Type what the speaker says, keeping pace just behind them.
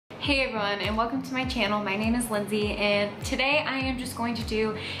Hey everyone, and welcome to my channel. My name is Lindsay, and today I am just going to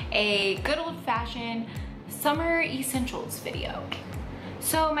do a good old-fashioned summer essentials video.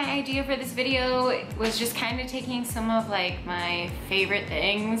 So my idea for this video was just kind of taking some of like my favorite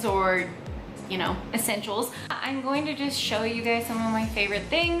things, or you know, essentials. I'm going to just show you guys some of my favorite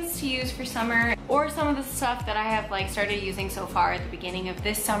things to use for summer, or some of the stuff that I have like started using so far at the beginning of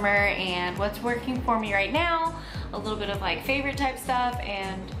this summer and what's working for me right now, a little bit of like favorite type stuff,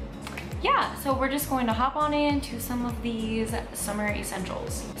 and yeah, so we're just going to hop on into some of these summer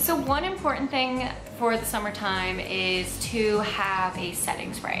essentials. So one important thing for the summertime is to have a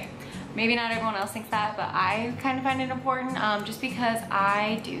setting spray. Maybe not everyone else thinks that, but I kind of find it important just because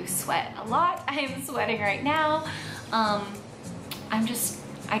I do sweat a lot. I am sweating right now. I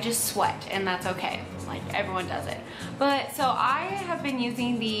just sweat, and that's okay. Like, everyone does it. But so I have been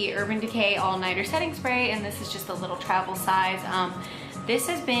using the Urban Decay All Nighter Setting Spray, and this is just a little travel size. This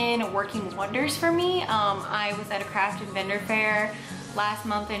has been working wonders for me. I was at a craft and vendor fair last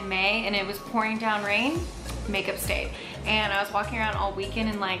month in May, and it was pouring down rain. Makeup stayed, and I was walking around all weekend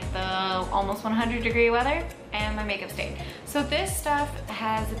in like the almost 100-degree weather, and my makeup stayed. So this stuff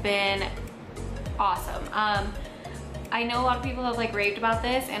has been awesome. I know a lot of people have like raved about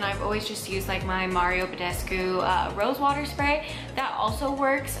this, and I've always just used like my Mario Badescu rose water spray. That also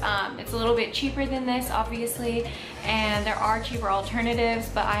works. It's a little bit cheaper than this, obviously, and there are cheaper alternatives,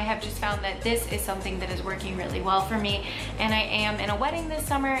 but I have just found that this is something that is working really well for me. And I am in a wedding this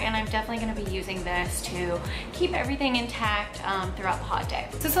summer, and I'm definitely going to be using this to keep everything intact throughout the hot day.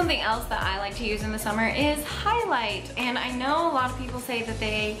 So something else that I like to use in the summer is highlight, and I know a lot of people say that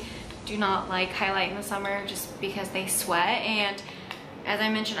they do not like highlight in the summer just because they sweat, and as I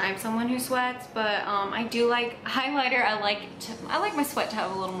mentioned, I'm someone who sweats, but I do like highlighter. I like my sweat to have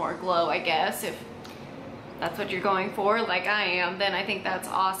a little more glow, I guess. If that's what you're going for, like I am, then I think that's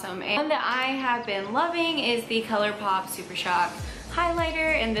awesome. And one that I have been loving is the ColourPop Super Shock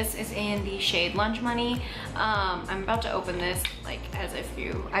highlighter, and this is in the shade Lunch Money. I'm about to open this like as if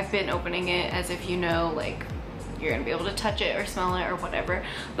I've been opening it as if you know, like you're gonna be able to touch it or smell it or whatever.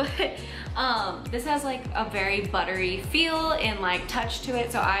 But this has like a very buttery feel and like touch to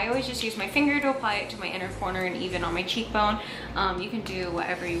it, so I always just use my finger to apply it to my inner corner and even on my cheekbone. You can do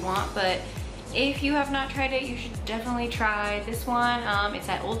whatever you want, but if you have not tried it, you should definitely try this one. It's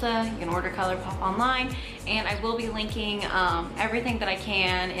at Ulta. You can order ColourPop online, and I will be linking everything that I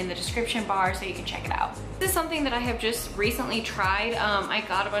can in the description bar so you can check it out. This is something that I have just recently tried. I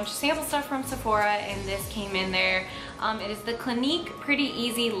got a bunch of sample stuff from Sephora, and this came in there. It is the Clinique Pretty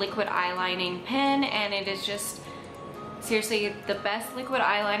Easy Liquid Eyelining Pen, and it is just seriously the best liquid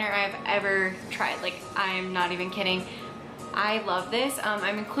eyeliner I've ever tried. Like, I'm not even kidding. I love this.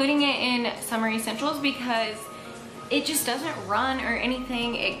 I'm including it in summer essentials because it just doesn't run or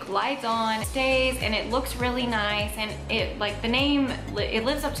anything. It glides on, stays, and it looks really nice, and it, like the name, it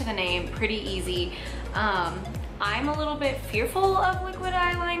lives up to the name, Pretty Easy. I'm a little bit fearful of liquid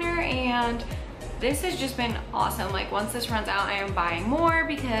eyeliner, and this has just been awesome. Like, once this runs out, I am buying more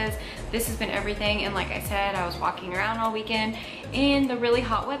because this has been everything. And like I said, I was walking around all weekend in the really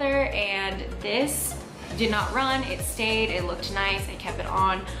hot weather, and this did not run. It stayed, it looked nice. I kept it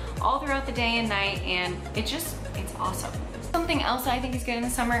on all throughout the day and night, and it's awesome. Something else that I think is good in the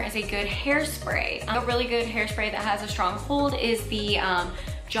summer is a good hairspray. A really good hairspray that has a strong hold is the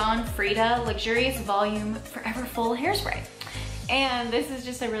John Frieda Luxurious Volume Forever Full Hairspray. And this is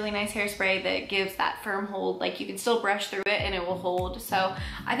just a really nice hairspray that gives that firm hold. Like, you can still brush through it and it will hold. So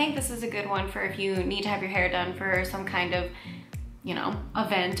I think this is a good one for if you need to have your hair done for some kind of, you know,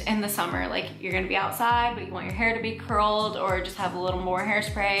 event in the summer. Like, you're gonna be outside, but you want your hair to be curled or just have a little more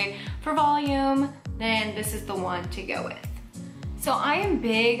hairspray for volume, then this is the one to go with. So I am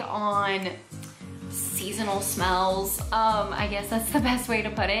big on seasonal smells. I guess that's the best way to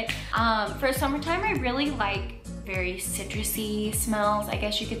put it. For summertime, I really like very citrusy smells, I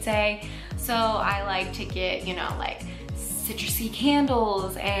guess you could say. So I like to get, you know, like citrusy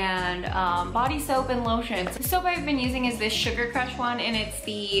candles and body soap and lotions. The soap I've been using is this Sugar Crush one, and it's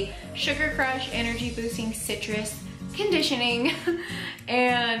the Sugar Crush Energy Boosting Citrus Conditioning.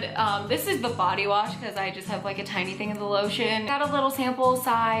 And this is the body wash because I just have like a tiny thing of the lotion. Got a little sample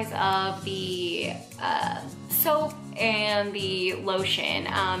size of the soap and the lotion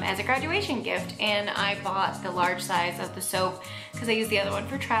as a graduation gift, and I bought the large size of the soap because I use the other one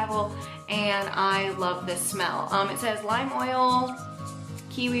for travel, and I love this smell. It says lime oil,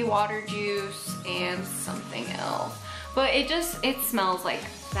 kiwi water juice, and something else, but it smells like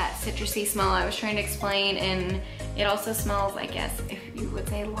that citrusy smell I was trying to explain, and it also smells, I guess if you would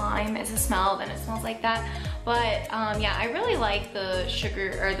say lime is a smell, then it smells like that. But yeah, I really like the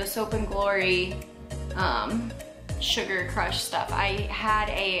sugar, or the Soap and Glory sugar crush stuff. I had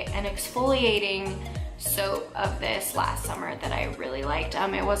an exfoliating soap of this last summer that I really liked.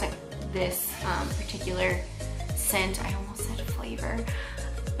 It wasn't this particular scent. I almost said flavor.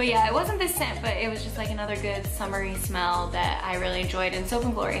 But yeah, it wasn't this scent, but it was just like another good summery smell that I really enjoyed, and Soap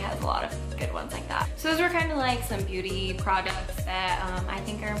and Glory has a lot of good ones like that. So those were kind of like some beauty products that I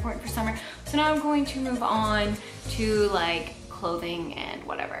think are important for summer. So now I'm going to move on to like clothing and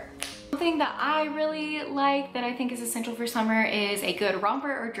whatever. Something that I really like that I think is essential for summer is a good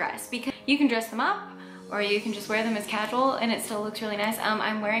romper or dress, because you can dress them up or you can just wear them as casual and it still looks really nice.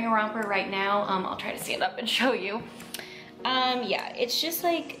 I'm wearing a romper right now. I'll try to stand up and show you. Yeah, it's just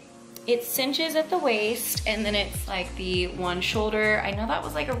like, it cinches at the waist and then it's like the one shoulder. I know that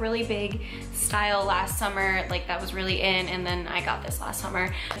was like a really big style last summer, like that was really in, and then I got this last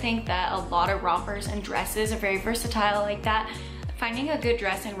summer. I think that a lot of rompers and dresses are very versatile like that. Finding a good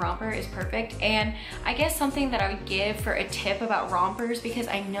dress and romper is perfect. And I guess something that I would give for a tip about rompers, because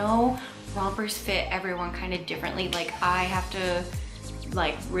I know rompers fit everyone kind of differently. Like I have to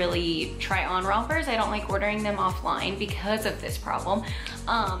like really try on rompers. I don't like ordering them offline because of this problem.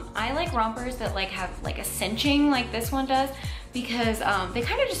 I like rompers that like have like a cinching like this one does, because they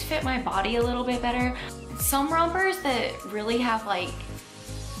kind of just fit my body a little bit better. Some rompers that really have like,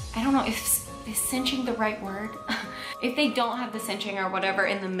 I don't know if is cinching the right word? If they don't have the cinching or whatever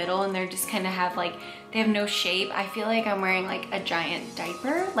in the middle and they're just kind of have like, they have no shape, I feel like I'm wearing like a giant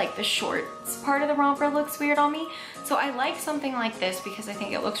diaper. Like the shorts part of the romper looks weird on me. So I like something like this because I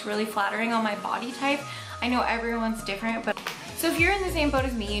think it looks really flattering on my body type. I know everyone's different, but so if you're in the same boat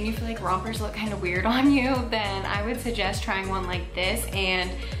as me and you feel like rompers look kind of weird on you, then I would suggest trying one like this and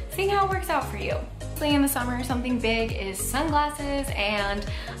seeing how it works out for you. In the summer, something big is sunglasses, and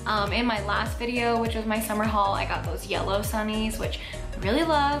in my last video, which was my summer haul, I got those yellow sunnies, which I really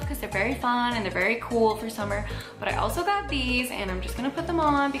love because they're very fun and they're very cool for summer. But I also got these, and I'm just gonna put them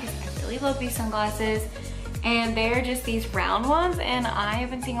on because I really love these sunglasses. And they're just these round ones, and I have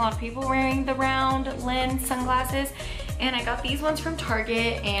been seeing a lot of people wearing the round lens sunglasses. And I got these ones from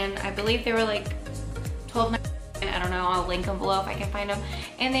Target, and I believe they were like $12.99. I don't know, I'll link them below if I can find them.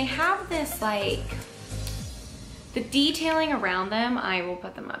 And they have this like, the detailing around them, I will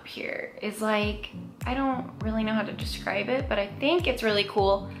put them up here, is like, I don't really know how to describe it, but I think it's really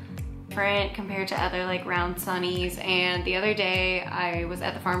cool, different compared to other like round sunnies. And the other day I was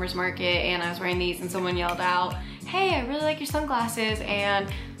at the farmer's market and I was wearing these and someone yelled out, "Hey, I really like your sunglasses." And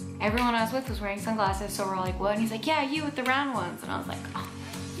everyone I was with was wearing sunglasses, so we're all like, "What?" And he's like, "Yeah, you with the round ones." And I was like, "Oh,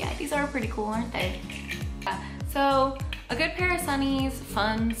 yeah, these are pretty cool, aren't they?" So a good pair of sunnies,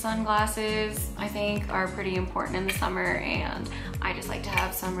 fun sunglasses, I think are pretty important in the summer, and I just like to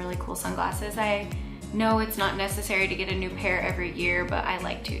have some really cool sunglasses. I know it's not necessary to get a new pair every year, but I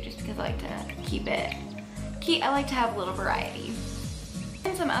like to, just because I like to I like to have a little variety.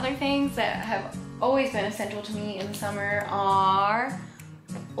 And some other things that have always been essential to me in the summer are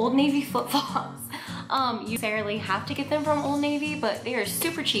Old Navy flip-flops. You necessarily have to get them from Old Navy, but they are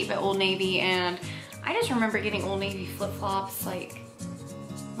super cheap at Old Navy, and I just remember getting Old Navy flip-flops like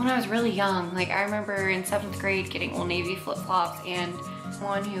when I was really young. Like I remember in 7th grade getting Old Navy flip-flops, and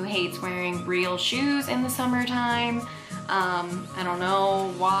one who hates wearing real shoes in the summertime. I don't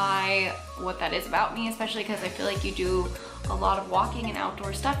know what that is about me, especially because I feel like you do a lot of walking and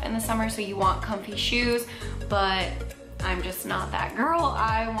outdoor stuff in the summer, so you want comfy shoes, but I'm just not that girl.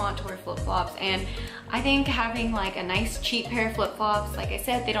 I want to wear flip-flops, and I think having like a nice cheap pair of flip-flops, like I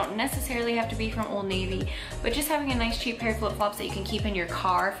said, they don't necessarily have to be from Old Navy, but just having a nice cheap pair of flip-flops that you can keep in your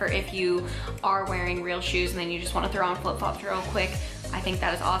car for if you are wearing real shoes and then you just want to throw on flip-flops real quick, I think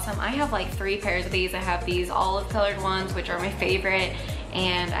that is awesome. I have like 3 pairs of these. I have these olive colored ones, which are my favorite,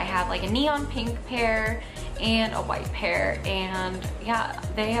 and I have like a neon pink pair and a white pair, and yeah,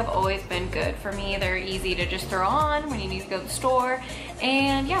 they have always been good for me. They're easy to just throw on when you need to go to the store,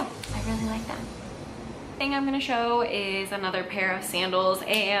 and yeah, I really like them. Thing I'm gonna show is another pair of sandals,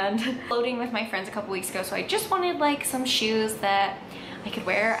 and floating with my friends a couple weeks ago, so I just wanted like some shoes that I could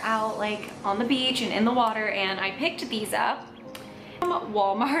wear out like on the beach and in the water, and I picked these up from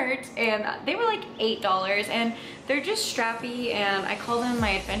Walmart, and they were like $8, and they're just strappy, and I call them my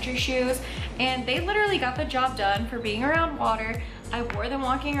adventure shoes, and they literally got the job done for being around water. I wore them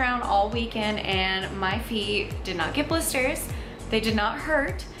walking around all weekend, and my feet did not get blisters, they did not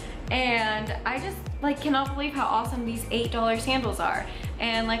hurt, and I just like cannot believe how awesome these $8 sandals are.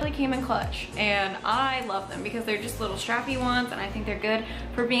 And like they came in clutch, and I love them because they're just little strappy ones, and I think they're good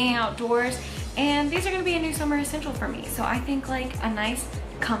for being outdoors. And these are gonna be a new summer essential for me. So I think like a nice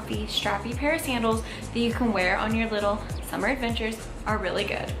comfy, strappy pair of sandals that you can wear on your little summer adventures are really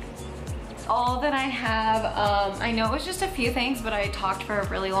good. All that I have, I know it was just a few things, but I talked for a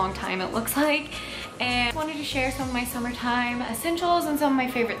really long time, it looks like, and I wanted to share some of my summertime essentials and some of my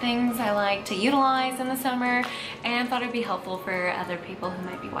favorite things I like to utilize in the summer, and thought it'd be helpful for other people who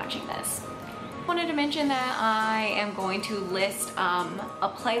might be watching this. Wanted to mention that I am going to list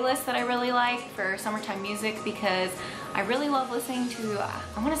a playlist that I really like for summertime music, because I really love listening to,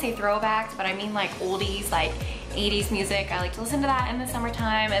 I want to say throwbacks, but I mean like oldies, like 80s music. I like to listen to that in the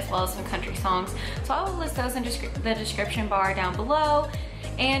summertime, as well as some country songs. So I will list those in the description bar down below.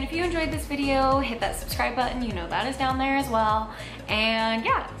 And if you enjoyed this video, hit that subscribe button, you know that is down there as well. And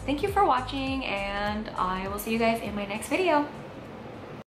yeah, thank you for watching, and I will see you guys in my next video.